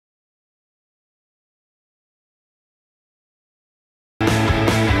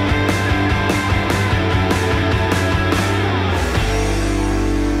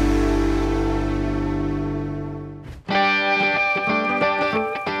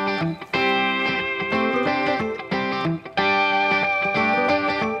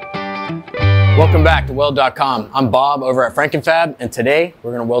Welcome back to Weld.com. I'm Bob over at Franken-Fab, and today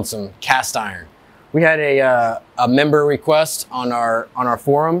we're going to weld some cast iron. We had a member request on our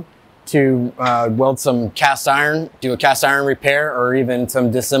forum to weld some cast iron, do a cast iron repair, or even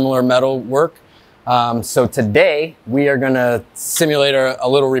some dissimilar metal work. So today we are going to simulate a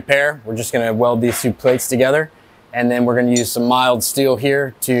little repair. We're just going to weld these two plates together, and then we're going to use some mild steel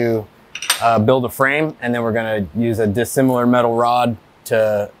here to build a frame, and then we're going to use a dissimilar metal rod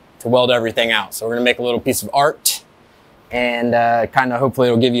to weld everything out. So we're gonna make a little piece of art, and kind of hopefully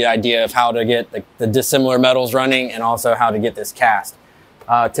it'll give you an idea of how to get the dissimilar metals running and also how to get this cast.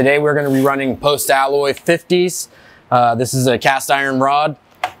 Today we're gonna be running post alloy 50s. This is a cast iron rod,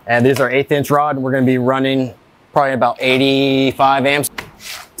 and these are 1/8 inch rod, and we're gonna be running probably about 85 amps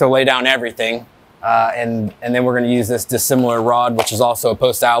to lay down everything. And then we're gonna use this dissimilar rod, which is also a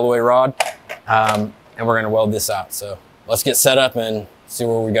post alloy rod, and we're gonna weld this out. So let's get set up and see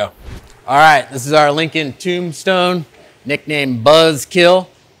where we go. All right, this is our Lincoln Tombstone, nicknamed Buzzkill.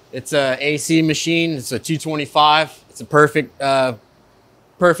 It's a AC machine. It's a 225. It's a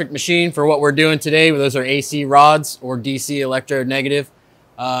perfect machine for what we're doing today. Those are AC rods or DC electronegative.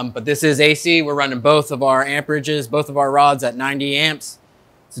 But this is AC. We're running both of our amperages, both of our rods at 90 amps.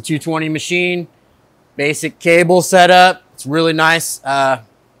 It's a 220 machine. Basic cable setup. It's really nice.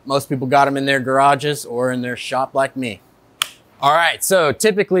 Most people got them in their garages or in their shop like me. All right, so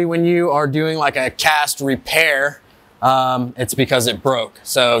typically when you are doing like a cast repair, it's because it broke.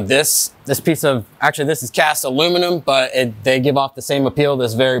 So this piece of, actually this is cast aluminum, but they give off the same appeal,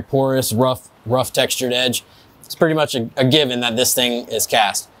 this very porous, rough textured edge. It's pretty much a given that this thing is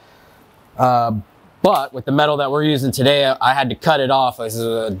cast. But with the metal that we're using today, I had to cut it off. This is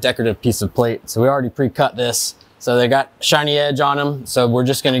a decorative piece of plate. So we already pre-cut this. So they got shiny edge on them. So we're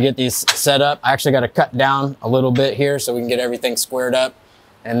just gonna get these set up. I actually got to cut down a little bit here so we can get everything squared up.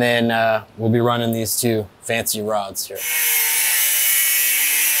 And then we'll be running these two fancy rods here.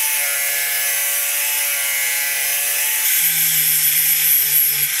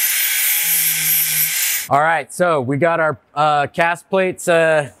 All right, so we got our cast plates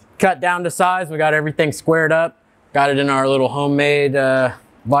cut down to size. We got everything squared up. Got it in our little homemade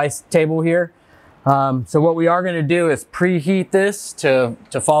vise table here. So what we are going to do is preheat this to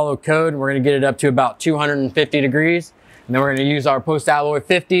follow code. We're going to get it up to about 250 degrees. And then we're going to use our post alloy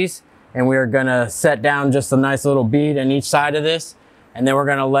 50s, and we're going to set down just a nice little bead on each side of this. And then we're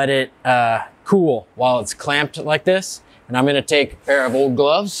going to let it cool while it's clamped like this. And I'm going to take a pair of old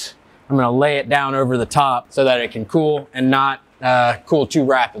gloves. I'm going to lay it down over the top so that it can cool and not cool too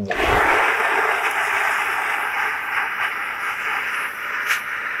rapidly.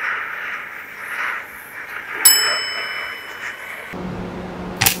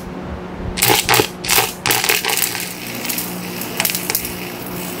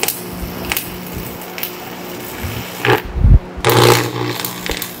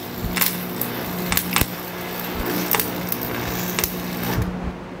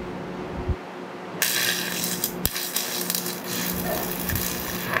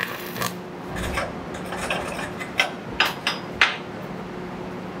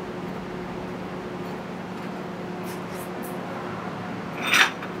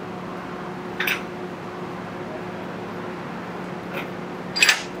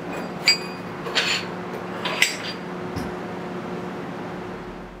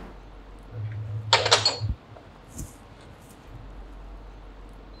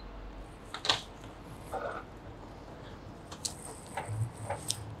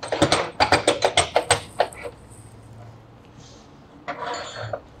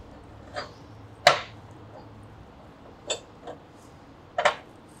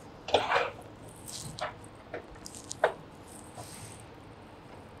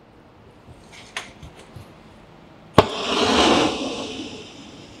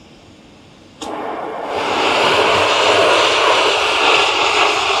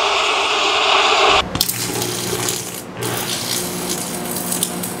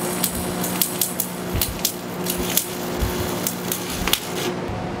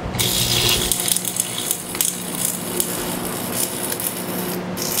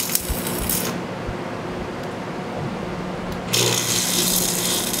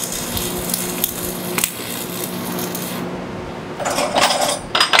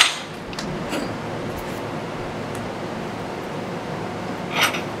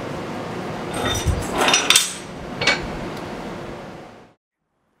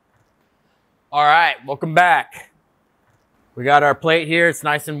 All right, welcome back. We got our plate here. It's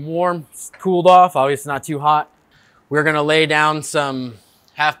nice and warm. It's cooled off. Obviously not too hot. We're gonna lay down some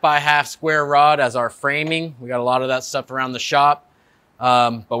 1/2 square rod as our framing. We got a lot of that stuff around the shop.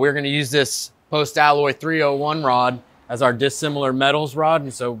 But we're gonna use this post alloy 301 rod as our dissimilar metals rod.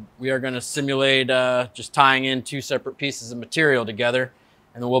 And so we are going to simulate just tying in two separate pieces of material together.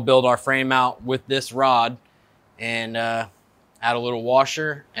 And then we'll build our frame out with this rod and add a little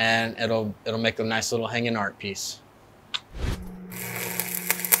washer, and it'll make a nice little hanging art piece.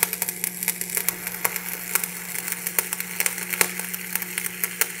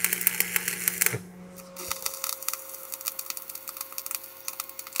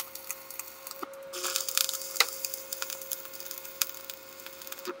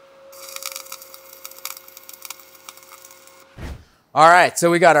 All right, so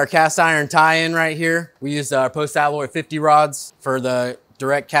we got our cast iron tie-in right here. We used our post alloy 50 rods for the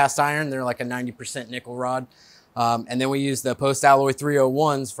direct cast iron. They're like a 90% nickel rod. And then we used the post alloy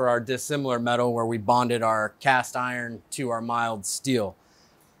 301s for our dissimilar metal, where we bonded our cast iron to our mild steel.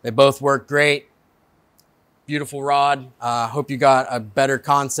 They both work great. Beautiful rod. Hope you got a better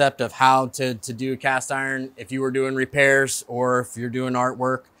concept of how to do a cast iron if you were doing repairs or if you're doing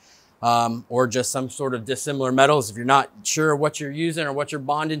artwork. Or just some sort of dissimilar metals. If you're not sure what you're using or what you're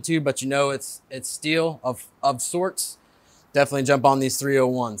bonding to, but you know it's steel of sorts, definitely jump on these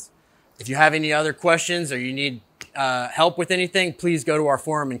 301s. If you have any other questions or you need help with anything, please go to our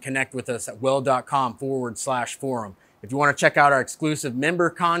forum and connect with us at Weld.com/forum. If you want to check out our exclusive member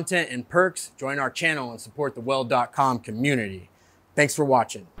content and perks, join our channel and support the Weld.com community. Thanks for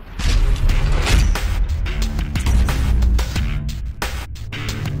watching.